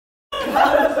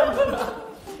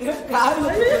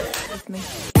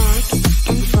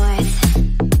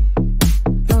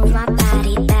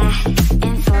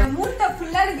மூர்த்த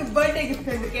ஃபுல்லா இருக்கு birthday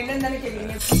gift என்னன்னு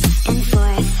கேக்குறீங்க.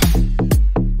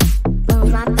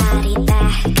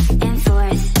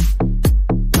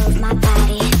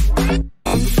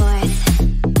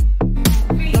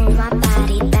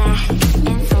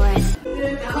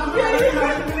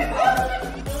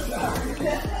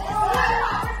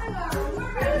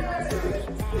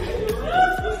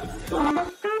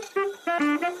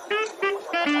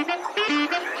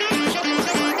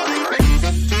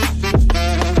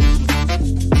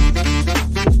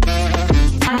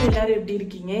 எப்படி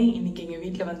இருக்கீங்க? இன்னைக்கு எங்க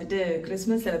வீட்ல வந்துட்டு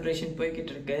கிறிஸ்மஸ் செலிப்ரேஷன்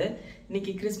போய்கிட்டு இருக்கு.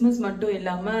 இன்னைக்கு கிறிஸ்மஸ் மட்டும்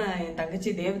இல்லாம என் தங்கச்சி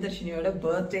தேவதர்ஷினியோட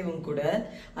பர்த்டேவும் கூட.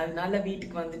 அதனால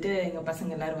வீட்டுக்கு வந்துட்டு எங்க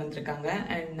பசங்க எல்லாரும் வந்திருக்காங்க.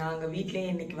 அண்ட் நாங்க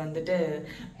வீட்லயே இன்னைக்கு வந்துட்டு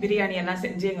பிரியாணி எல்லாம்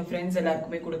செஞ்சு எங்க ஃப்ரெண்ட்ஸ்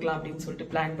எல்லாருக்குமே கொடுக்கலாம் அப்படின்னு சொல்லிட்டு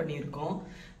பிளான் பண்ணியிருக்கோம்.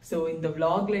 ஸோ இந்த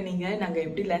vlogல நீங்க நாங்க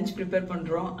எப்படி லஞ்ச் ப்ரிப்பேர்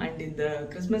பண்றோம் அண்ட் இந்த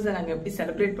கிறிஸ்மஸை நாங்க எப்படி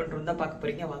செலிப்ரேட் பண்றோம் தான் பார்க்க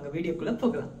போறீங்க. வாங்க வீடியோக்குள்ள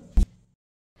போகலாம்.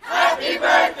 Happy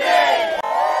birthday!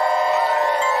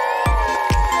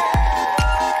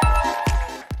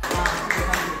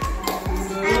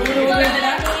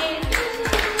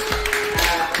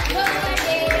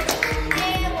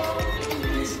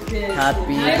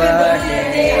 Happy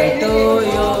birthday to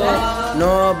you.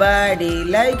 Nobody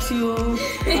likes you.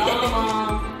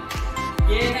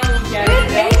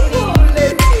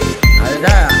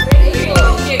 அதுதான்.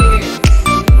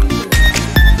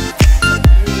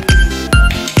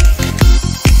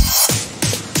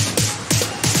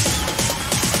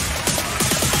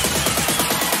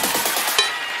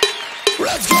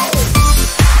 Let's go.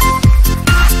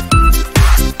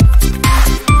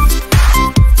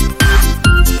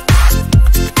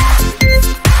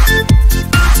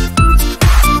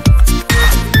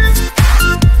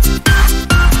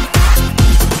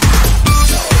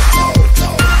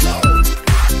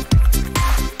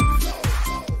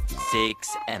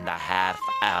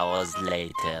 Hours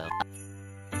later.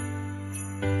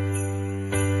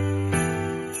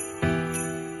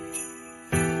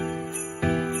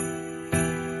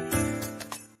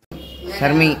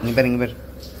 Sharmi இங்க பாரு இங்க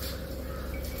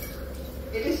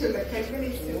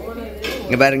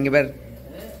பாரு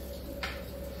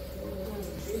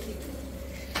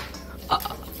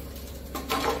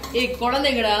ஏய்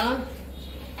குழந்தைங்கடா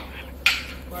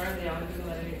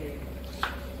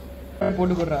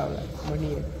போட்டு போடுறா அவள மணி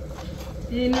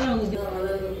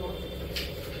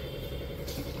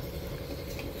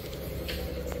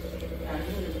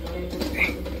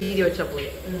வீடியோ வச்சா போய்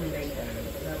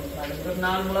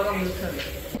 4 மிளகா முடிச்சாங்க.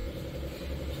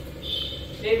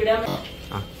 டேய் விடாம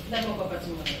இந்த பக்கம் பச்சை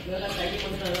இதெல்லாம் கை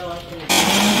கொஞ்சம் நல்லா வாஷ் பண்ணு.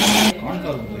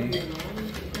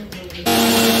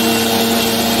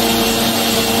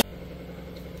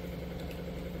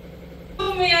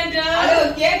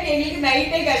 கேக் எங்களுக்கு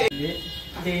நைட்டே காலி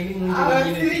டெய்லி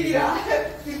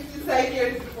சைக்கிள்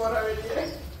எடுத்து போற வெளியே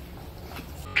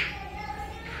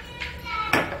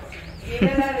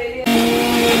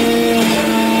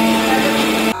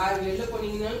வெளில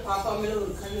போனீங்கன்னா பாப்பா மேல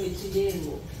ஒரு கண்ணு வச்சுட்டே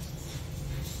இருக்கும்.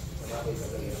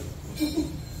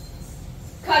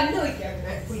 கண்ணு வைக்காங்க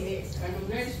கண்ணு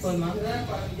முன்னாடி போதுமா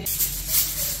பார்த்துட்டே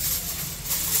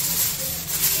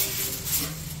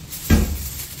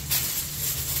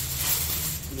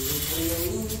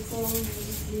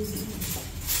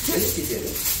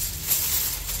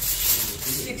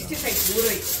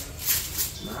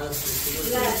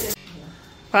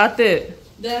பாத்து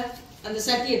அந்த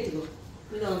சட்டி எடுத்துக்கோ.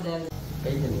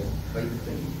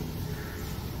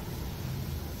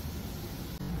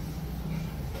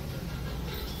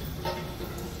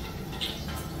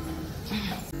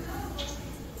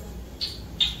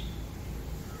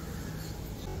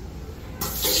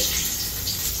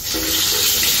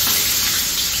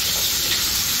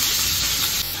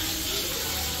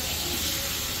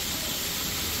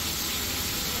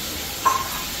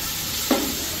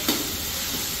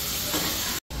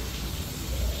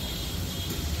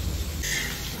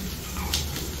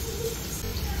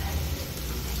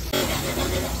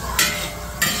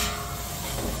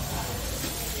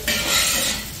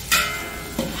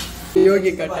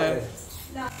 யோகி கட்ட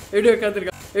வீடியோ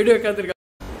காத்திருக்கா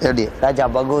எப்படி ராஜா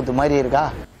பகவத் மாதிரி இருக்கா?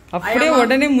 அப்படியே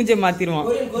உடனே மூஞ்ச மாத்திடுவான்.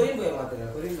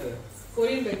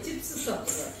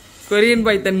 கொரியன்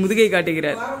பாய் தன் முதுகை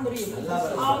காட்டுகிறார்.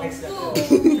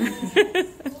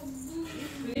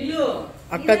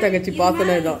 அக்கா தங்கச்சி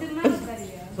பாசனை தான்.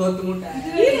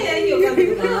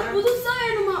 புதுசா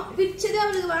வேணுமா பிச்சதே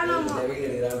அவளுக்கு வேணாமா?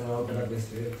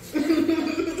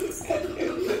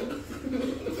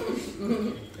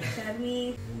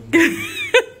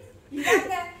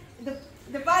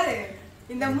 இந்த பாரு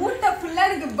இந்த மூட்டை ஃபுல்லா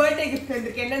எனக்கு பர்த்டே கிஃப்ட்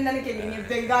வந்திருக்கு. என்னன்னு கேக்குறீங்க?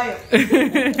 வெங்காயம்.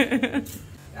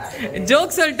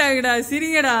 ஜோக் சொல்லிட்டாங்கடா,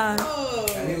 சிரிங்கடா.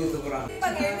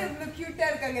 கியூட்டா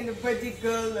இருக்காங்க இந்த பர்த்டே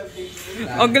கேர்ள்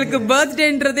அப்படின்னு. உங்களுக்கு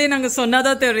பர்த்டேன்றதே நாங்க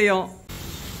சொன்னாதான் தெரியும்.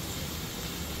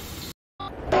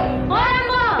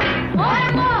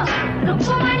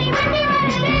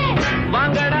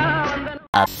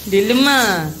 தில்லுமா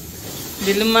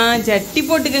தில்லுமா சட்டி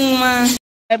போட்டுக்கங்கம்மா.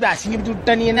 அசிங்கப்பட்டு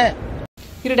விட்டா நீ என்ன?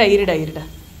 இருடா இருடா இருடா.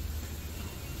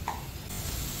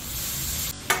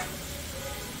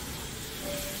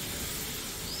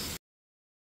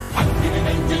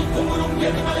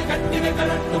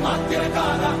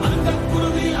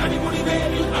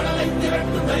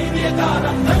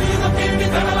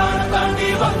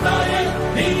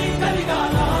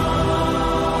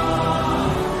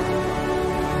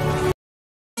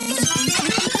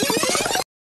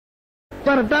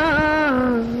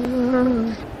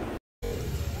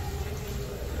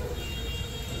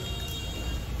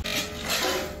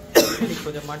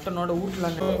 கொஞ்சம் மட்டனோட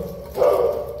ஊட்டலாங்க.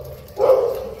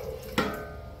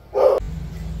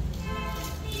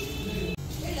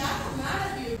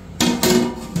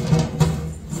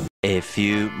 A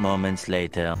few moments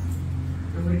later.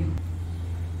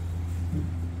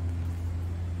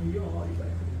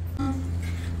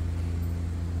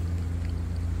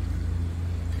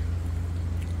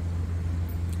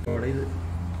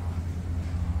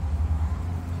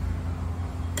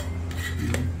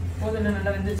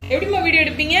 எப்படிமா வீடியோ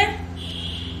எடுப்பீங்க?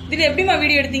 இதுல எப்படிமா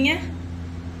வீடியோ எடுத்தீங்க?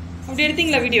 அப்படி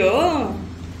எடுத்தீங்களா வீடியோ?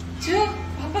 சோ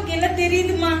பாப்பாக்கு எல்லாம்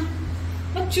தெரியுதுமா.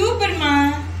 சூப்பர்மா.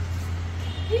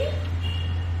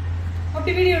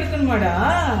 அப்படி வீடியோ எடுக்கணுமாடா?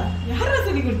 யாரா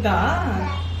சொல்லி கொடுத்தா?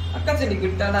 அக்கா சொல்லி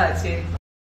கொடுத்தாடா. சரி.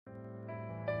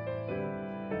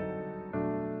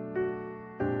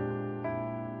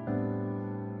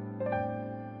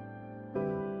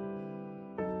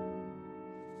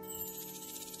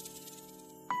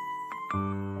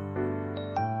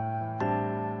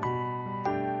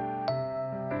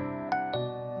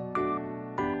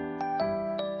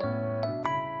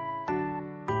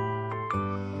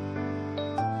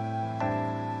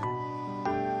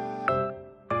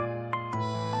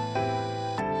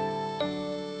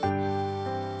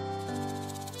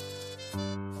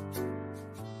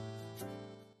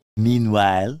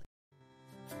 Meanwhile.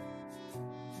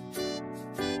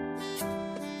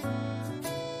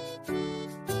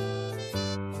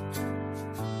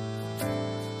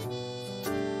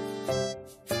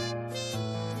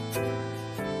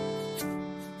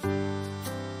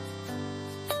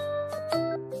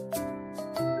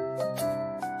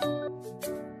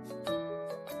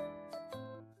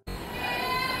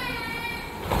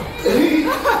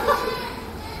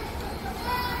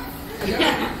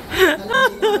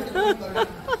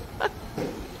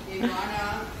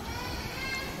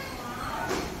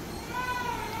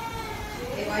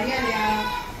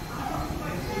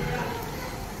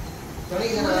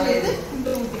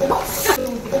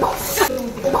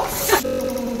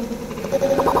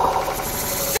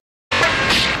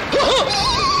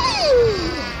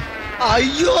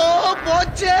 ஐயோ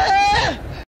போச்சே.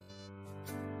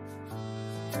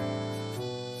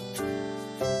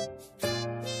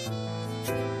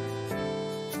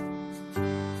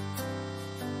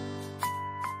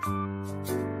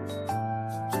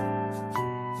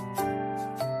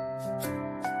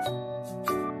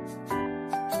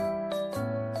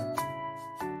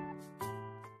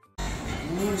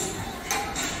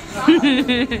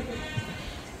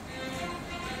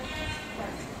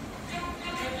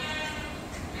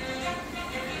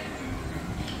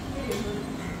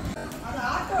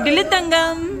 டில்லு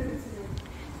தங்கம்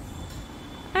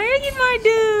அழகி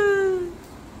மாடு.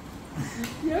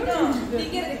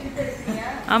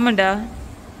 ஆமாண்டா.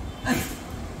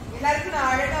 எல்லாருக்கும் நான்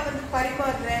அழகா வந்து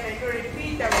பரிமாறுறேன். என்னோட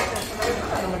ட்ரீட்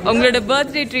அப்படின்னு. உங்களோட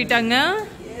பர்த்டே ட்ரீட்டாங்க?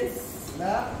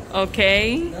 ஓகே.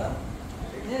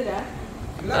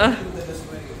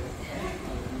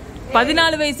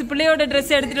 14 வயசு பிள்ளையோட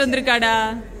ட்ரெஸ் எடுத்துட்டு வந்திருக்காடா.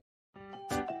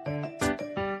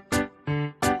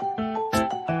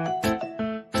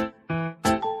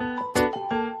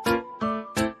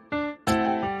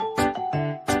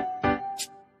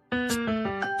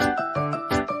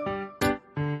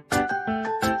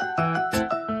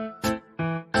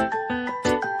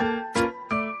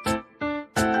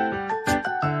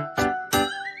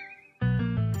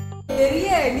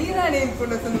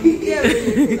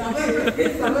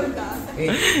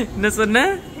 என்ன சொன்ன?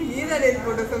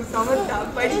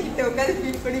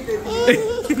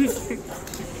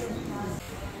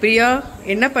 பிரியா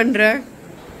என்ன பண்ற?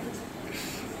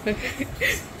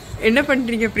 என்ன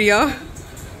பண்றீங்க பிரியா?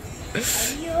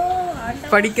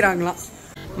 படிக்கிறாங்களாம்.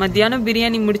 மத்தியானம்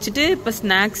பிரியாணி முடிச்சிட்டு இப்போ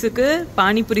ஸ்நாக்ஸுக்கு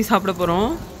பானிபூரி சாப்பிட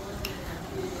போகிறோம்.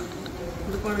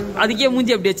 அதுக்கே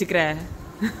மூஞ்சி அப்படி வச்சுக்கிற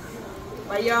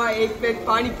भैया 1 प्लेट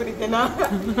पानी पूरी देना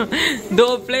 2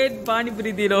 प्लेट पानी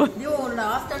पूरी दे लो यो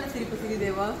लास्ट आने सिर्फ पूरी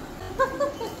देवा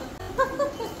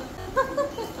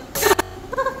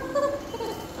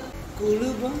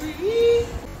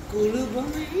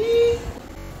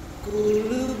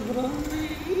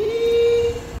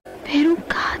வெறும்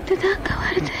காத்து தான்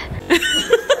வருது.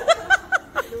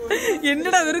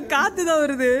 என்னடா வெறும் காத்து தான்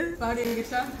வருது. பாடி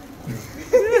நிகிஷா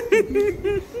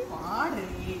பாடி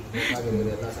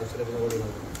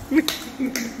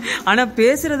ஆனா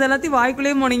பேசுறது எல்லாத்தையும்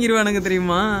வாய்க்குள்ளே முணங்கிடுவானுங்க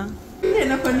தெரியுமா.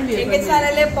 என்ன பண்ணுவீங்க? எங்க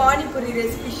சேனல்ல பானிபூரி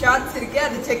ரெசிபி ஷார்ட்ஸ் இருக்கு,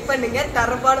 அதை செக் பண்ணுங்க.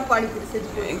 தரமான பானிபூரி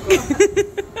செஞ்சு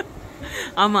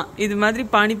ஆமா, இது மாதிரி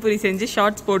பானிபூரி செஞ்சு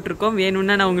ஷார்ட்ஸ் போட்டிருக்கோம்.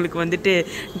 வேணும்னா நான் உங்களுக்கு வந்துட்டு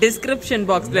டிஸ்கிரிப்ஷன்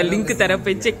பாக்ஸ்ல லிங்க் தர,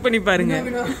 போய் செக் பண்ணி பாருங்க.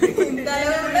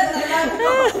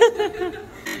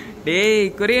 டேய்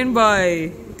கொரியன் பாய்,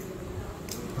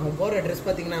 அவன் போற ட்ரெஸ்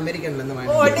பாத்தீங்கன்னா அமெரிக்கன்ல இருந்து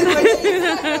வாங்கி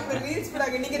ரீல்ஸ்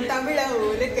போடாங்க. நீங்க தமிழா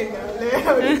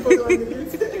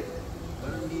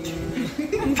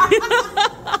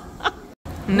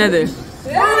என்னது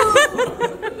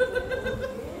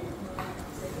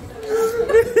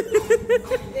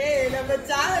நம்ம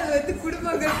சேனல் வந்து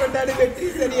குடும்பங்கள் கொண்டாடு வெற்றி.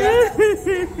 சரியா?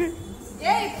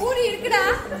 ஏய் பூரி இருக்குடா.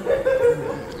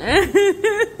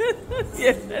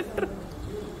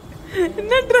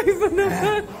 என்ன ட்ரை பண்ண?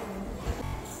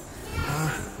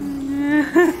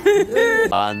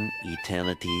 One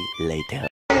eternity later.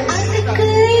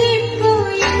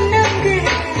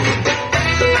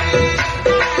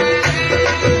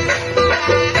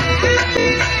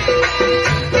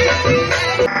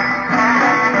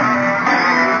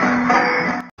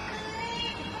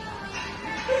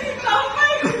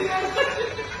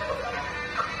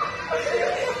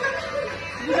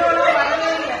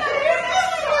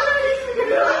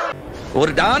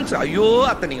 ஒரு டான்ஸ், ஐயோ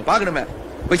அத்தை நீங்க பாக்கணுமே.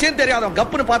 விஷயம் தெரியாதவன்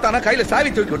கப்புன்னு பார்த்தானா கையில சாவி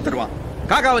தூக்கி கொடுத்துருவான்.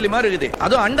 காக்காவலி மாதிரி இருக்குது,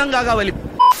 அதுவும் அண்டங்காகாவலி.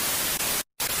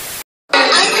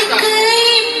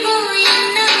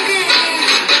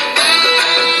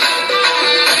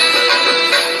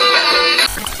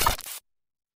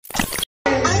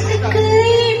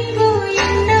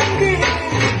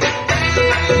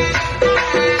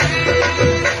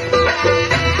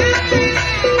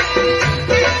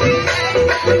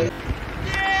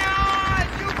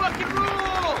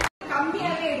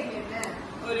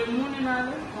 ஒரு 3 நாள்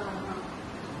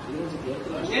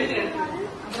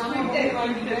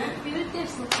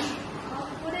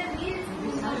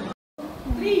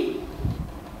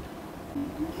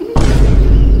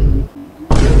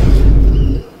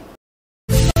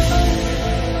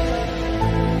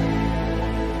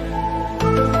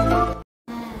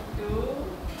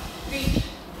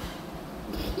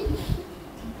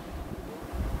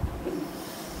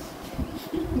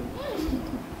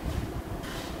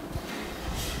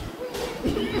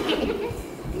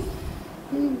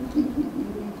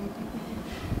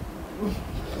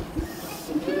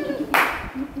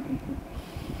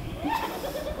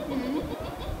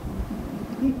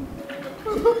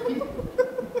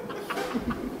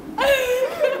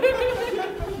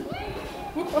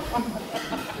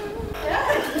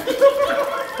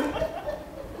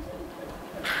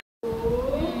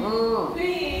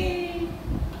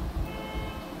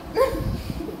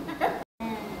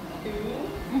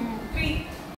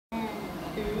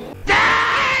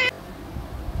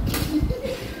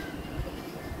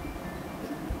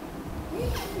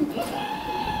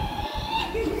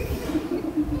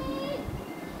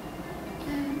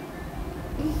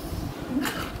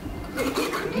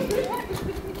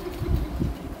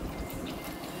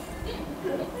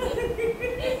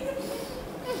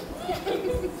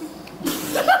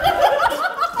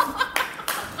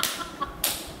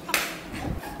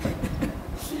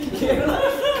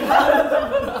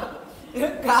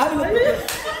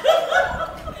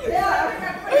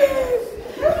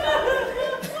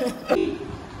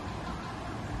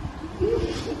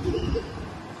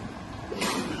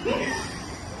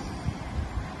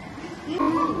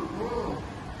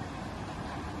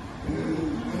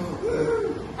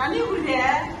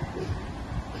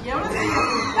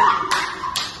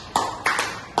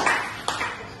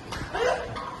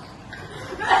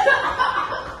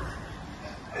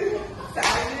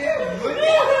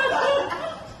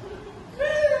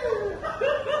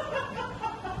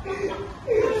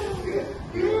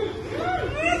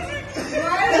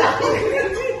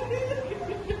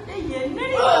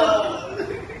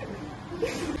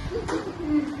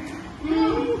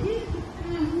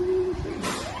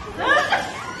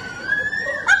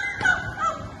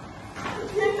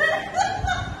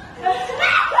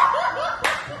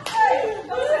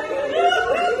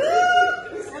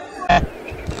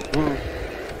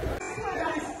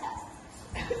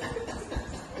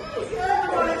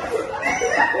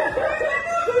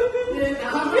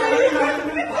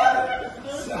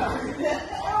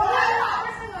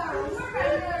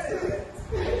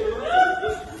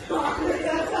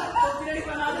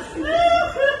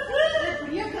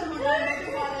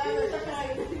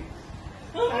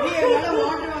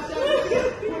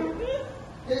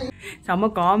செம்ம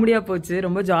காமெடியாக போச்சு,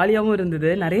 ரொம்ப ஜாலியாகவும் இருந்தது.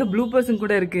 நிறைய ப்ளூபர்ஸும்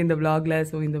கூட இருக்குது இந்த vlogல.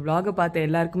 ஸோ இந்த vlogவை பார்த்த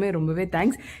எல்லாருக்குமே ரொம்பவே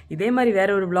தேங்க்ஸ். இதே மாதிரி வேற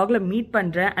ஒரு vlogல மீட்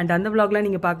பண்ணுறேன். அண்ட் அந்த vlogல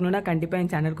நீங்கள் பார்க்கணுன்னா கண்டிப்பாக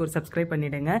என் சேனலுக்கு ஒரு சப்ஸ்கிரைப்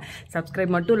பண்ணிவிடுங்க.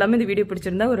 சப்ஸ்கிரைப் மட்டும் இல்லாமல் இந்த வீடியோ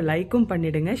பிடிச்சிருந்தா ஒரு லைக்கும்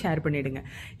பண்ணிவிடுங்க, ஷேர் பண்ணிவிடுங்க.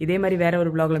 இதே மாதிரி வேற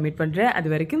ஒரு vlogல மீட் பண்ணுறேன். அது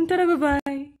வரைக்கும்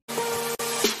பாய்.